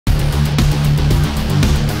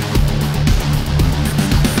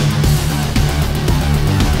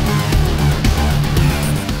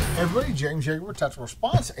INSTRAGRAM Tactical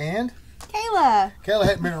Response, and Kayla. Kayla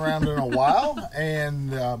hadn't been around in a while,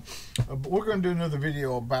 and we're going to do another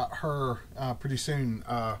video about her pretty soon,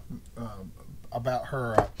 about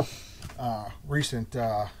her recent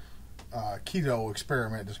keto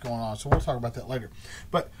experiment that's going on. So we'll talk about that later.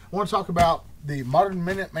 But I want to talk about the Modern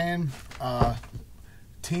Minuteman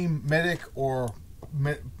team medic or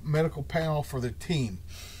medical panel for the team.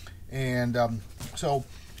 And so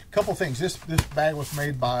a couple things. This bag was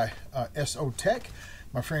made by Sotech.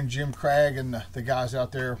 My friend Jim Craig and the guys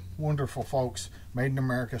out there, wonderful folks, made in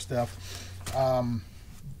America stuff.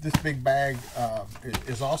 This big bag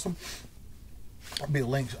is awesome. There'll be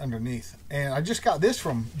links underneath. And I just got this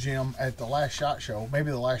from Jim at the last SHOT Show,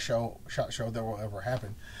 maybe the last SHOT Show that will ever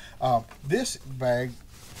happen. This bag,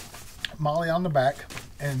 Molly on the back,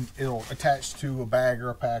 and it'll attach to a bag or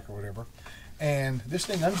a pack or whatever. And this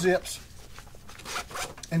thing unzips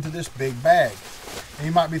into this big bag. And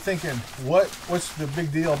you might be thinking, what's the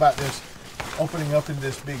big deal about this opening up into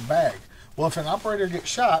this big bag? Well, if an operator gets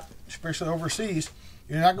shot, especially overseas,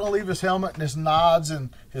 you're not going to leave his helmet and his nods and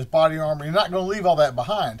his body armor. You're not going to leave all that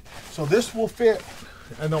behind. So this will fit.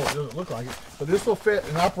 I know it doesn't look like it, but this will fit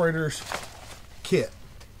an operator's kit.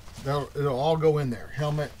 It'll all go in there,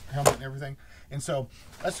 helmet and everything. And so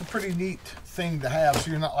that's a pretty neat thing to have.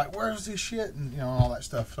 So you're not like, where's this shit, and all that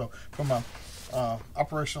stuff. So from a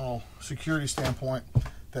operational security standpoint,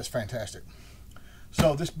 that's fantastic.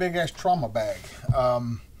 So this big ass trauma bag,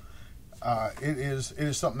 it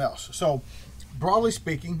is something else. So broadly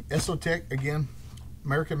speaking, Sotech, again,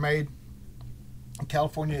 American made.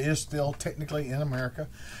 California is still technically in America,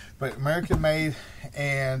 but American made,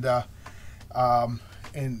 and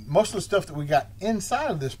most of the stuff that we got inside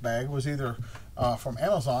of this bag was either from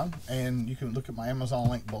Amazon, and you can look at my Amazon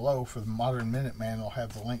link below for the Modern Minuteman. I'll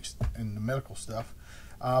have the links in the medical stuff.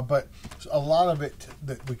 But a lot of it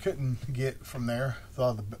that we couldn't get from there,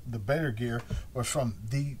 the better gear, was from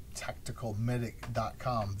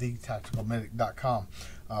thetacticalmedic.com, thetacticalmedic.com,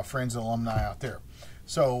 friends and alumni out there.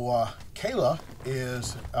 So Kayla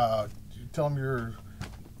is, tell them your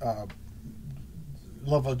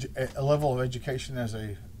level of education as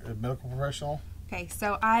a medical professional. Okay,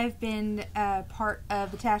 so I've been part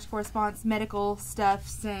of the tactical response medical stuff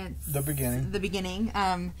since the beginning.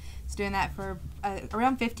 Was doing that for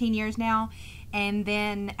around 15 years now, and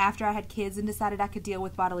then after I had kids and decided I could deal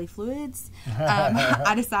with bodily fluids,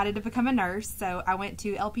 I decided to become a nurse. So I went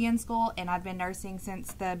to LPN school, and I've been nursing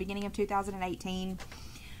since the beginning of 2018.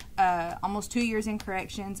 Almost 2 years in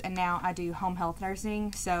corrections, and now I do home health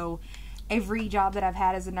nursing. So every job that I've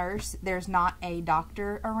had as a nurse, there's not a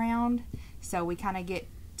doctor around. So we kind of get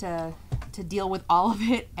to deal with all of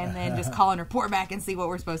it, and then just call and report back and see what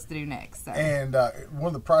we're supposed to do next. So. And one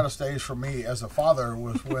of the proudest days for me as a father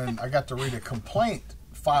was when I got to read a complaint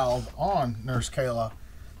filed on Nurse Kayla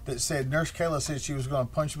that said Nurse Kayla said she was going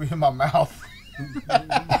to punch me in my mouth. And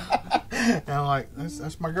I'm like,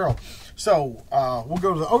 that's my girl. So we'll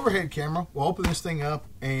go to the overhead camera. We'll open this thing up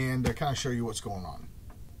and kind of show you what's going on.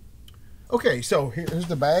 Okay, so here's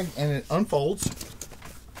the bag, and it unfolds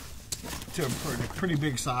to a pretty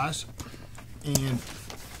big size. And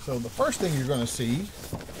so the first thing you're going to see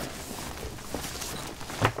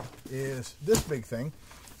is this big thing.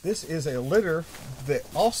 This is a litter that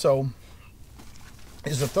also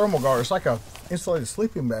is a thermal guard. It's like a insulated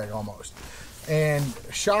sleeping bag almost. And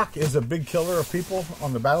shock is a big killer of people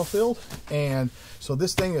on the battlefield. And so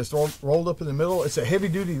this thing is rolled up in the middle. It's a heavy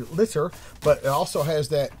duty litter, but it also has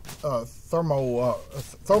that thermal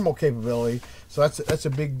capability. So that's a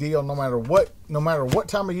big deal. No matter what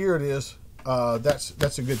time of year it is,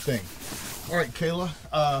 that's a good thing. All right, Kayla,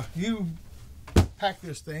 you pack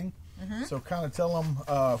this thing. So kind of tell them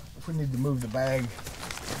if we need to move the bag.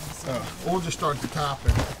 We'll just start at the top.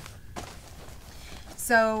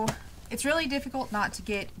 So it's really difficult not to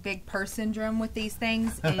get big purse syndrome with these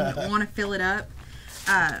things and want to fill it up.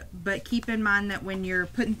 But keep in mind that when you're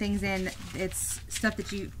putting things in, it's stuff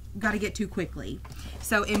that you got to get to quickly.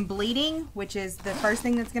 So in bleeding, which is the first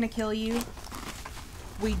thing that's going to kill you,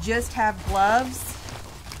 we just have gloves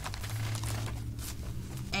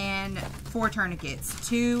and 4 tourniquets.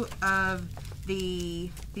 2 of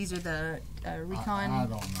these are the Recon, I don't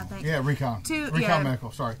know. I think. Yeah, Recon. Recon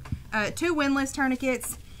Medical, sorry. 2 windlass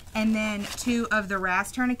tourniquets, and then 2 of the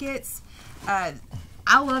RAS tourniquets.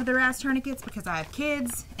 I love the RAS tourniquets because I have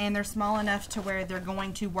kids, and they're small enough to where they're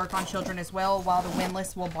going to work on children as well, while the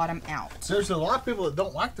windlass will bottom out. There's a lot of people that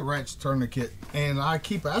don't like the RAS tourniquet, and I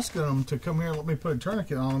keep asking them to come here and let me put a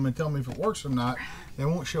tourniquet on them and tell me if it works or not. They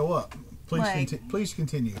won't show up. Please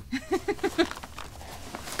continue.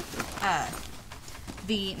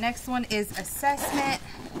 The next one is assessment.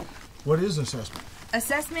 What is assessment?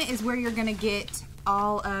 Assessment is where you're going to get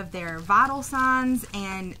all of their vital signs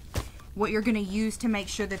and what you're going to use to make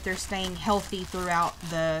sure that they're staying healthy throughout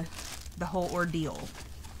the whole ordeal.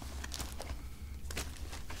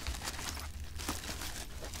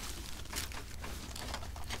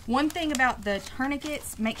 One thing about the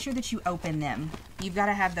tourniquets, make sure that you open them. You've got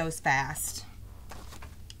to have those fast.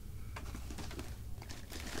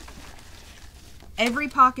 Every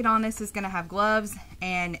pocket on this is going to have gloves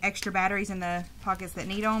and extra batteries in the pockets that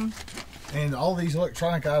need them. And all these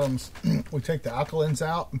electronic items, we take the alkalins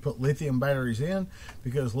out and put lithium batteries in,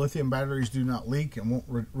 because lithium batteries do not leak and won't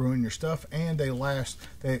ruin your stuff, and they last.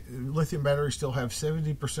 Lithium batteries still have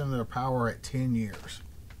 70% of their power at 10 years.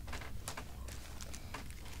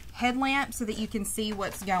 Headlamp so that you can see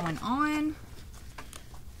what's going on.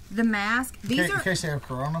 The mask. These in case they have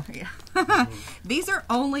corona. Yeah. These are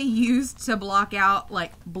only used to block out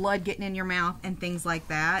like blood getting in your mouth and things like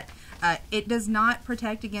that. It does not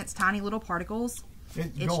protect against tiny little particles.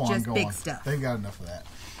 It's just big stuff. They've got enough of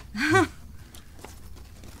that.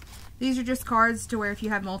 These are just cards to where if you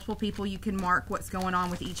have multiple people, you can mark what's going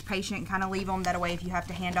on with each patient and kind of leave them. That way, if you have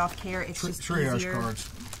to hand off care, it's just triage easier. Cards.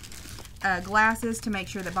 Glasses to make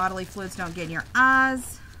sure that bodily fluids don't get in your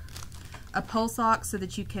eyes. A pulse ox so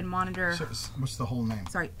that you can monitor. What's the whole name?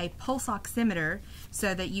 Sorry, a pulse oximeter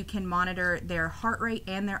so that you can monitor their heart rate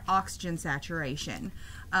and their oxygen saturation.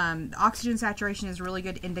 The oxygen saturation is a really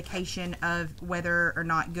good indication of whether or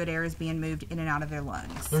not good air is being moved in and out of their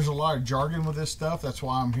lungs. There's a lot of jargon with this stuff. That's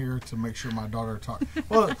why I'm here to make sure my daughter talks.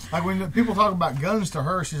 Well, like when people talk about guns to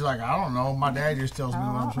her, she's like, I don't know. My dad just tells me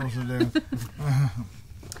what I'm supposed to do.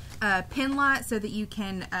 Pen light so that you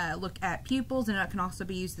can look at pupils, and it can also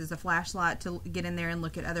be used as a flashlight to get in there and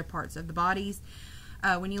look at other parts of the bodies.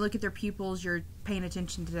 When you look at their pupils, you're paying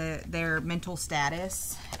attention to their mental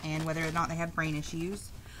status and whether or not they have brain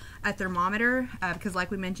issues. A thermometer, because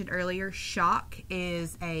like we mentioned earlier, shock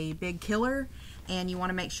is a big killer, and you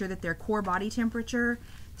want to make sure that their core body temperature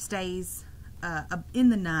stays in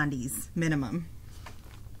the 90s minimum.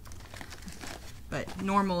 But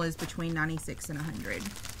normal is between 96 and 100.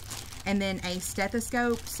 And then a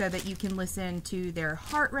stethoscope so that you can listen to their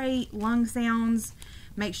heart rate, lung sounds,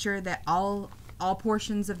 make sure that all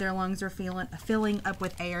portions of their lungs are filling up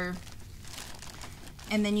with air.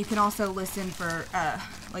 And then you can also listen for,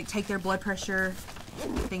 like, take their blood pressure,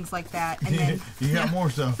 things like that. And then you got more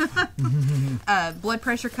stuff. Blood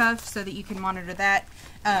pressure cuff so that you can monitor that.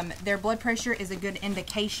 Their blood pressure is a good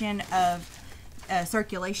indication of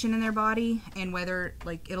circulation in their body, and whether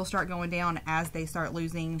like it'll start going down as they start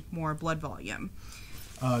losing more blood volume.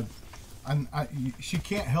 She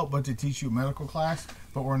can't help but to teach you a medical class,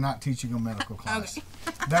 but we're not teaching a medical class. Okay.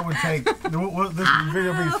 That would take this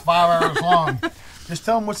video will be 5 hours long. Just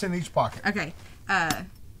tell them what's in each pocket. Okay.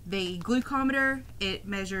 The glucometer, it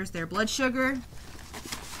measures their blood sugar,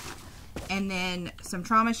 and then some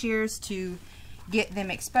trauma shears to get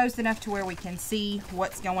them exposed enough to where we can see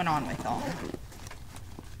what's going on with them.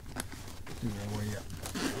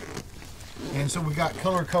 And so we got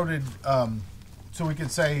color-coded, so we could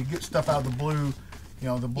say get stuff out of the blue,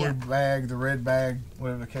 the blue bag, the red bag,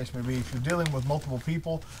 whatever the case may be. If you're dealing with multiple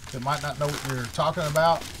people that might not know what you're talking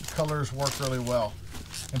about, colors work really well.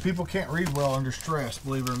 And people can't read well under stress,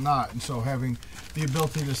 believe it or not. And so having the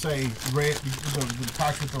ability to say red, the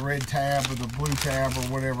box with the red tab or the blue tab or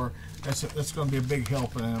whatever, that's going to be a big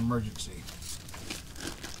help in an emergency.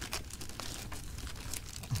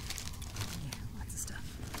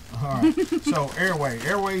 All right. So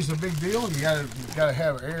airway is a big deal. You gotta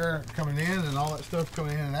have air coming in and all that stuff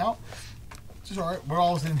coming in and out. It's all right. We're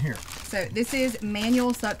all in here. So this is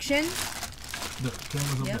manual suction. The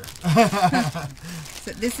camera's up there.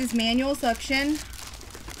 So this is manual suction.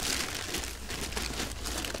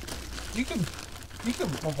 You can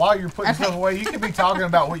while you're putting stuff away, you can be talking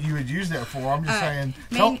about what you would use that for. I'm just saying,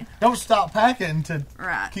 don't stop packing to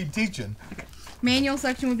keep teaching. Okay. Manual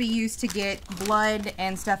suction would be used to get blood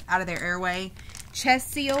and stuff out of their airway. Chest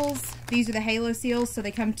seals, these are the halo seals, so they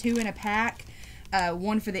come 2 in a pack.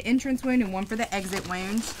 One for the entrance wound and one for the exit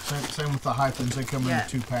wound. Same with the hyphens, they come in a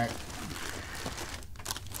 2-pack.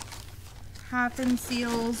 Hyphen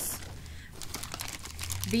seals.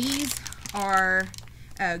 These are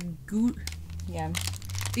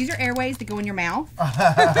these are airways that go in your mouth.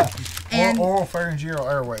 And oral pharyngeal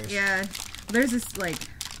airways. Yeah. There's this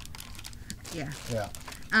Yeah.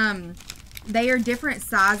 They are different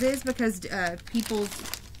sizes because people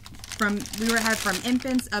we have from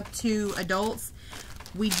infants up to adults.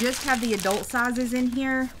 We just have the adult sizes in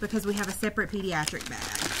here because we have a separate pediatric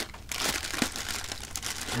bag.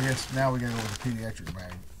 Yes, now we gotta go with the pediatric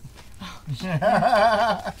bag.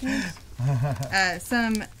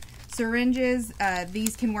 Some syringes.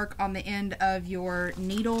 These can work on the end of your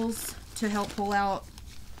needles to help pull out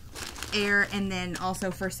air, and then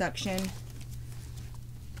also for suction.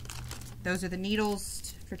 Those are the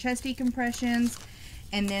needles for chest decompressions.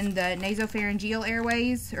 And then the nasopharyngeal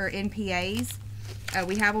airways, or NPAs.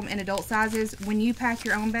 We have them in adult sizes. When you pack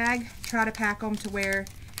your own bag, try to pack them to where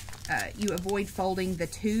you avoid folding the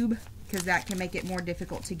tube, because that can make it more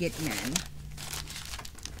difficult to get in.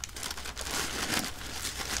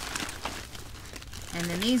 And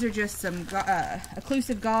then these are just some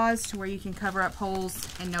occlusive gauze to where you can cover up holes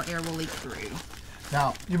and no air will leak through.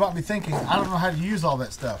 Now, you might be thinking, I don't know how to use all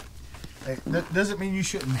that stuff. That doesn't mean you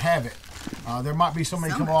shouldn't have it. There might be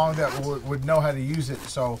somebody come along that would know how to use it,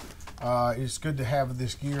 so it's good to have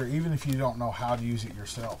this gear, even if you don't know how to use it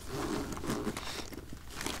yourself.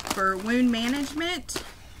 For wound management,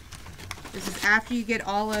 this is after you get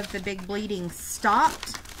all of the big bleeding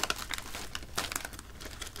stopped.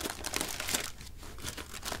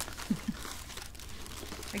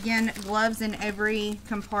 Again, gloves in every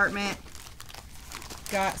compartment.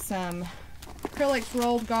 Got some acrylics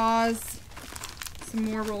rolled gauze, some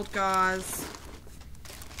more rolled gauze,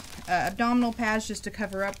 abdominal pads just to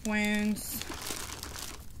cover up wounds,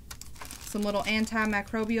 some little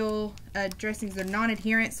antimicrobial dressings. They're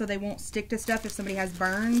non-adherent, so they won't stick to stuff if somebody has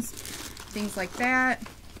burns, things like that.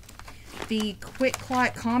 The quick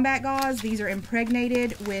clot combat gauze, these are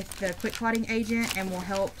impregnated with the quick clotting agent and will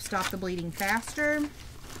help stop the bleeding faster.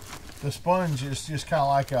 The sponge is just kind of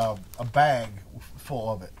like a bag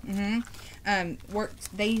full of it.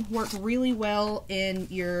 They work really well in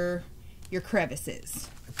your crevices.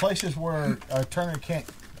 Places where a turner can't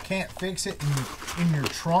fix it in your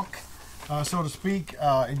trunk, so to speak,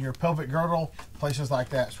 in your pelvic girdle, places like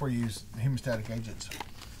that's where you use hemostatic agents.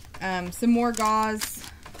 Some more gauze,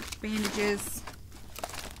 bandages,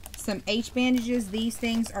 some H bandages. These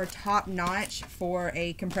things are top notch for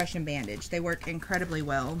a compression bandage. They work incredibly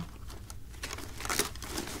well.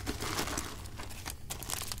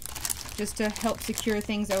 Just to help secure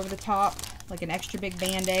things over the top, like an extra big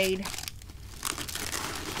band-aid.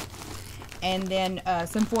 And then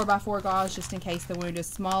some 4x4 gauze just in case the wound is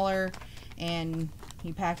smaller and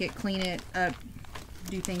you pack it, clean it up,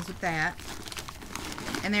 do things with that.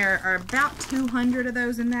 And there are about 200 of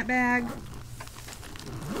those in that bag.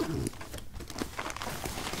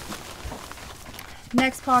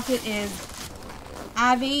 Next pocket is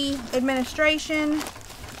IV administration.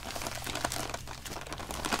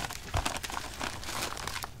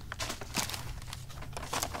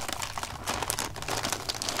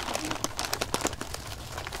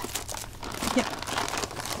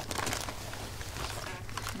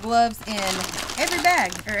 Gloves in every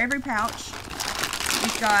bag or every pouch.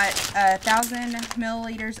 We've got 1,000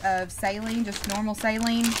 milliliters of saline, just normal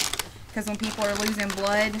saline, because when people are losing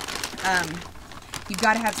blood, you've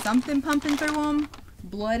got to have something pumping through them.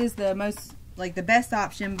 Blood is the most, like, the best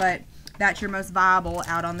option, but that's your most viable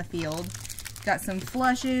out on the field. Got some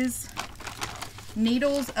flushes,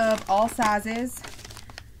 needles of all sizes,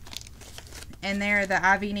 and they're the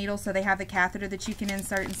IV needles, so they have the catheter that you can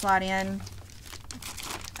insert and slide in.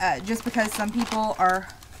 Just because some people are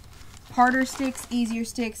harder sticks, easier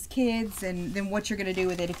sticks, kids, and then what you're going to do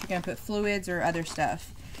with it if you're going to put fluids or other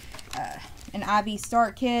stuff. An IV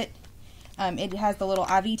start kit. It has the little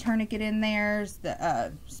IV tourniquet in there,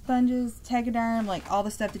 the sponges, tegaderm, like all the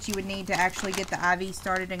stuff that you would need to actually get the IV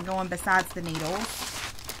started and going besides the needles.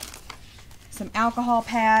 Some alcohol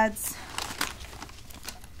pads.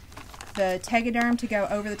 The tegaderm to go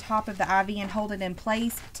over the top of the IV and hold it in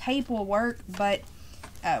place. Tape will work, but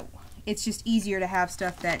it's just easier to have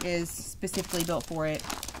stuff that is specifically built for it.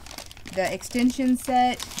 The extension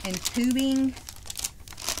set and tubing.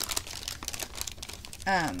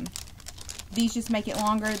 These just make it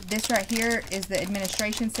longer. This right here is the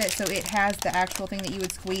administration set, so it has the actual thing that you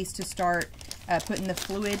would squeeze to start putting the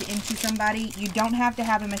fluid into somebody. You don't have to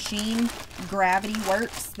have a machine. Gravity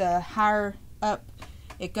works. The higher up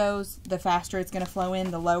it goes, the faster it's going to flow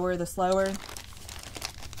in. The lower, the slower.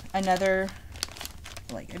 Another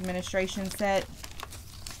like administration set,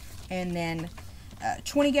 and then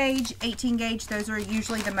 20 gauge, 18 gauge. Those are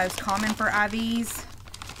usually the most common for IVs.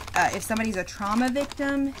 If somebody's a trauma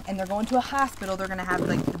victim and they're going to a hospital, they're going to have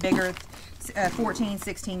like the bigger 14,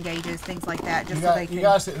 16 gauges, things like that. Just so they can. You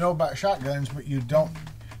guys that know about shotguns, but you don't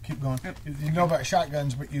keep going. You know about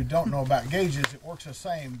shotguns, but you don't know about gauges. It works the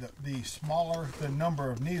same. The smaller the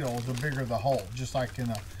number of needles, the bigger the hole, just like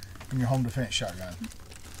in your home defense shotgun.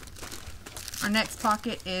 Our next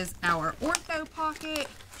pocket is our ortho pocket.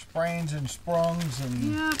 Sprains and sprungs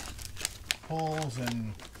and pulls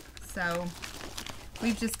and So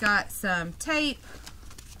we've just got some tape.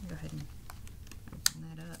 Go ahead and open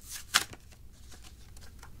that up.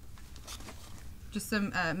 Just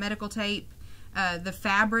some medical tape. The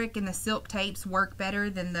fabric and the silk tapes work better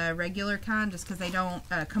than the regular kind just because they don't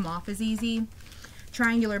come off as easy.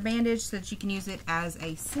 Triangular bandage so that you can use it as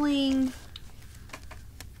a sling.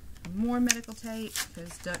 More medical tape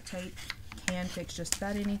because duct tape can fix just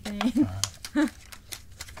about anything.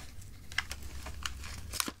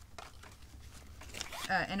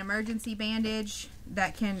 An emergency bandage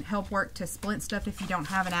that can help work to splint stuff if you don't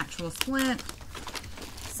have an actual splint.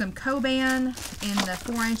 Some Coban in the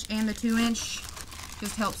 4-inch and the 2-inch,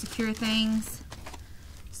 just help secure things.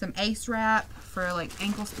 Some Ace Wrap for like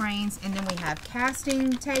ankle sprains, and then we have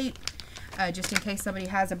casting tape just in case somebody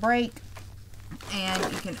has a break,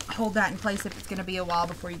 and you can hold that in place if it's going to be a while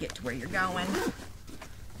before you get to where you're going.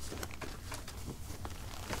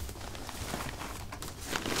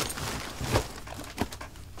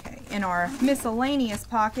 In our miscellaneous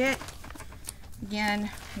pocket, again,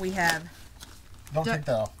 we have... Don't take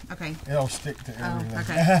that off. Okay. It'll stick to everything.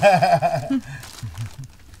 Okay.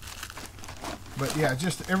 But yeah,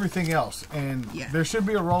 just everything else. And there should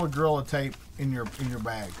be a roll of Gorilla Tape in your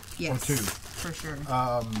bag. Yes, or two. for sure.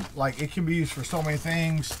 Like it can be used for so many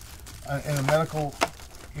things in a medical,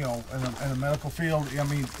 you know, in a medical field. I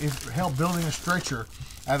mean, if hell, building a stretcher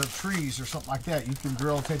out of trees or something like that, you can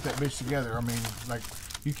Gorilla Tape that bitch together. I mean, like...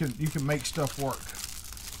 You can make stuff work.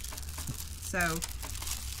 So,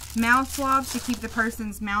 mouth swabs to keep the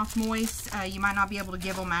person's mouth moist. You might not be able to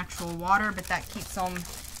give them actual water, but that keeps them,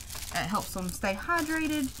 helps them stay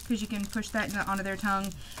hydrated because you can push that onto their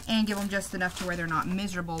tongue and give them just enough to where they're not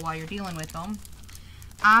miserable while you're dealing with them.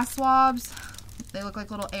 Eye swabs, they look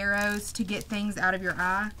like little arrows to get things out of your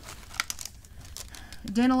eye.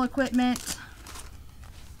 Dental equipment.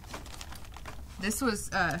 This was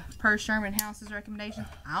per Sherman House's recommendation.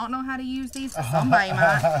 I don't know how to use these, but somebody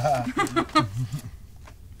might.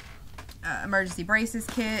 Emergency braces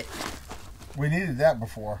kit. We needed that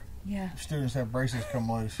before. Yeah. Students have braces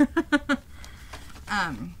come loose.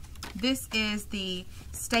 This is the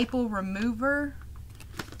staple remover.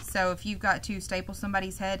 So if you've got to staple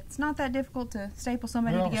somebody's head, it's not that difficult to staple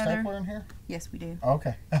somebody together. Do you have a stapler in here? Yes, we do.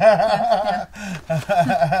 Okay.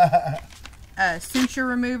 Suture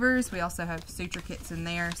removers. We also have suture kits in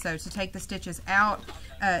there. So to take the stitches out.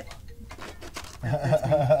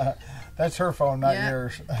 That's her phone, not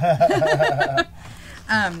yours.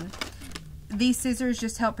 These scissors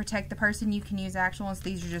just help protect the person. You can use actual ones.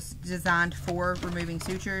 These are just designed for removing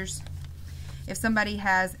sutures. If somebody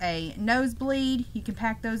has a nosebleed, you can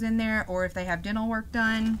pack those in there, or if they have dental work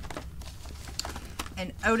done.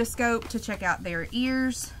 An otoscope to check out their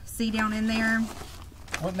ears. See down in there.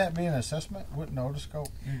 Wouldn't that be an assessment? Wouldn't an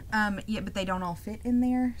otoscope? Yeah, but they don't all fit in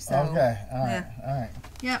there. So, okay, all right, all right.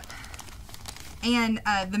 Yep. And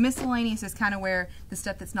the miscellaneous is kind of where the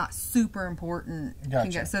stuff that's not super important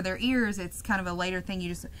can go. So their ears, it's kind of a later thing. You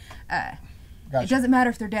just, it doesn't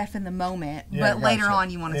matter if they're deaf in the moment, but later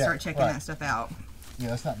on you want to start checking that stuff out. Yeah,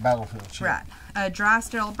 that's not battlefield shit. Right. Dry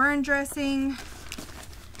sterile burn dressing,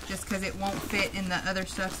 just because it won't fit in the other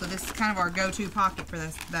stuff. So this is kind of our go-to pocket for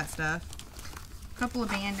that stuff. A couple of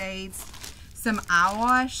Band-Aids. Some eye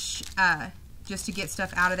wash, just to get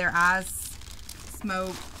stuff out of their eyes.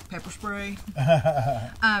 Smoke. Pepper spray.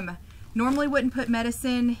 Normally wouldn't put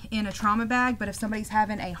medicine in a trauma bag, but if somebody's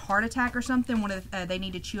having a heart attack or something, they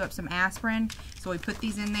need to chew up some aspirin, so we put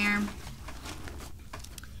these in there. And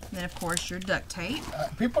then, of course, your duct tape.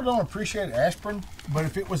 People don't appreciate aspirin, but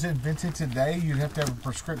if it was invented today, you'd have to have a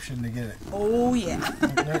prescription to get it. Oh yeah,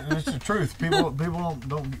 it's the truth. People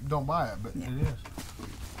don't buy it, but it is.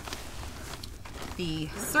 The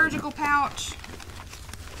surgical pouch.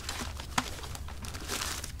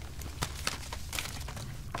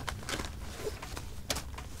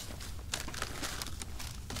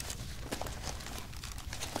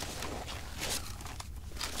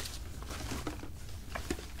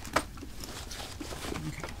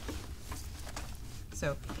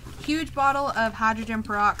 So, huge bottle of hydrogen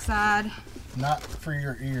peroxide. Not for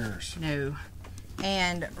your ears. No.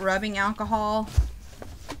 And rubbing alcohol.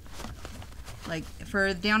 Like,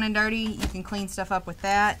 for down and dirty, you can clean stuff up with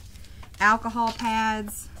that. Alcohol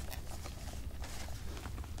pads.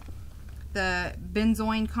 The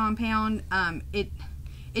benzoin compound. It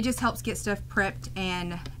just helps get stuff prepped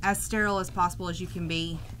and as sterile as possible as you can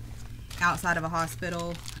be outside of a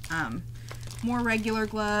hospital. More regular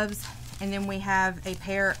gloves. And then we have a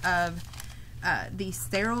pair of these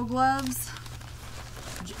sterile gloves.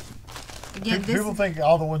 Again, people think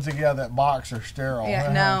all the ones that get out of that box are sterile.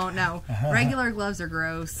 Yeah, no. Regular gloves are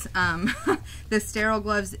gross. The sterile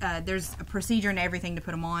gloves, there's a procedure and everything to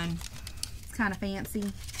put them on. It's kind of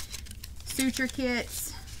fancy. Suture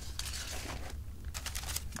kits.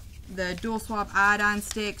 The dual swab iodine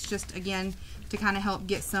sticks, just again to kind of help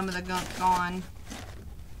get some of the gunk gone.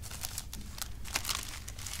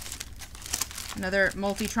 Another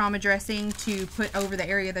multi-trauma dressing to put over the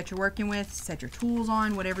area that you're working with. Set your tools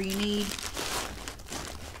on, whatever you need.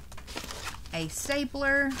 A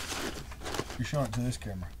stapler. You're showing it to this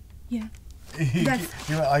camera. Yeah. You went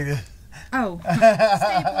like this. Oh,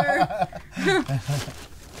 stapler.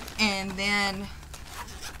 And then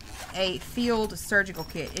a field surgical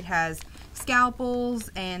kit. It has scalpels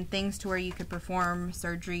and things to where you could perform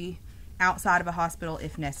surgery outside of a hospital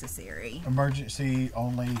if necessary. Emergency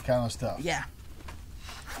only kind of stuff. Yeah.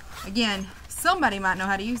 Again, somebody might know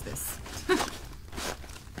how to use this.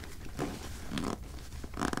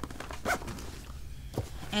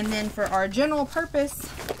 And then for our general purpose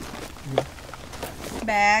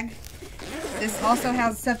bag, this also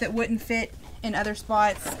has stuff that wouldn't fit in other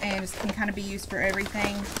spots and can kind of be used for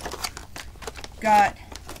everything. Got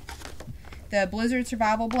the Blizzard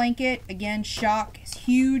Survival Blanket. Again, shock is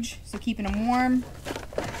huge, so keeping them warm.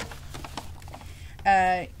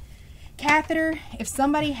 Catheter. If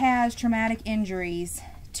somebody has traumatic injuries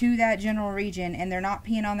to that general region and they're not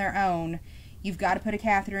peeing on their own, you've got to put a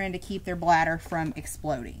catheter in to keep their bladder from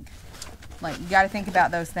exploding. Like, you got to think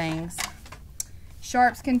about those things.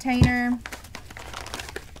 Sharps container.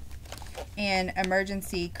 An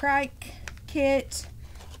emergency crike kit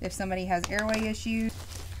if somebody has airway issues.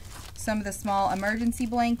 Some of the small emergency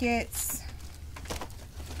blankets.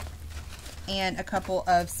 And a couple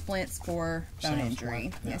of splints for bone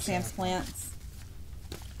injury. Yeah, Sam splints.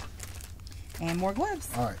 And more gloves.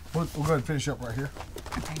 All right, we'll go ahead and finish up right here.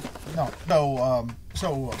 Okay.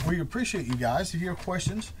 So we appreciate you guys. If you have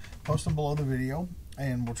questions, post them below the video,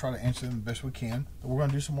 and we'll try to answer them the best we can. We're going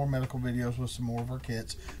to do some more medical videos with some more of our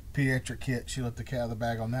kits. Pediatric kit, she let the cat out of the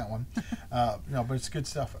bag on that one. No, but it's good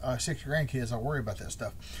stuff. 6 grandkids, I worry about that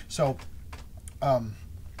stuff. So,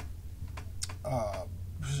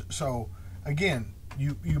 again,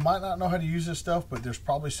 you might not know how to use this stuff, but there's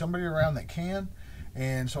probably somebody around that can.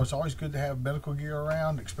 And so it's always good to have medical gear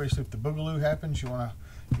around, especially if the boogaloo happens. You want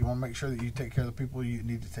to make sure that you take care of the people you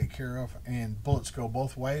need to take care of. And bullets go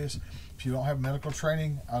both ways. If you don't have medical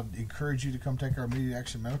training, I'd encourage you to come take our immediate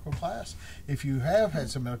action medical class. If you have had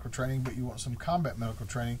some medical training, but you want some combat medical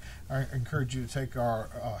training, I encourage you to take our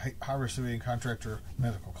high-risk civilian contractor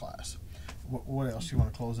medical class. What else do you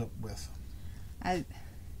want to close up with?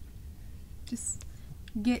 Just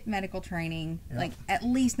get medical training. Yeah. Like, at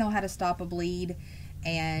least know how to stop a bleed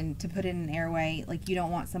and to put in an airway. Like, you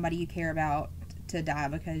don't want somebody you care about to die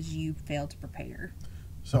because you failed to prepare.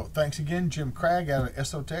 So thanks again, Jim Craig out of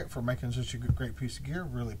Sotech, for making such a great piece of gear.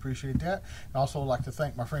 Really appreciate that. And also I'd like to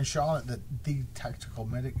thank my friend Sean at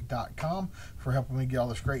thetacticalmedic.com for helping me get all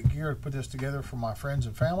this great gear to put this together for my friends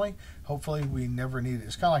and family. Hopefully we never need it.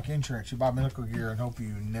 It's kind of like insurance. You buy medical gear and hope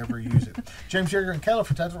you never use it. James Yeager and Keller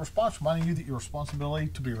for Tactical Response, reminding you that your responsibility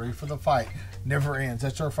to be ready for the fight never ends.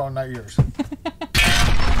 That's our phone, not yours.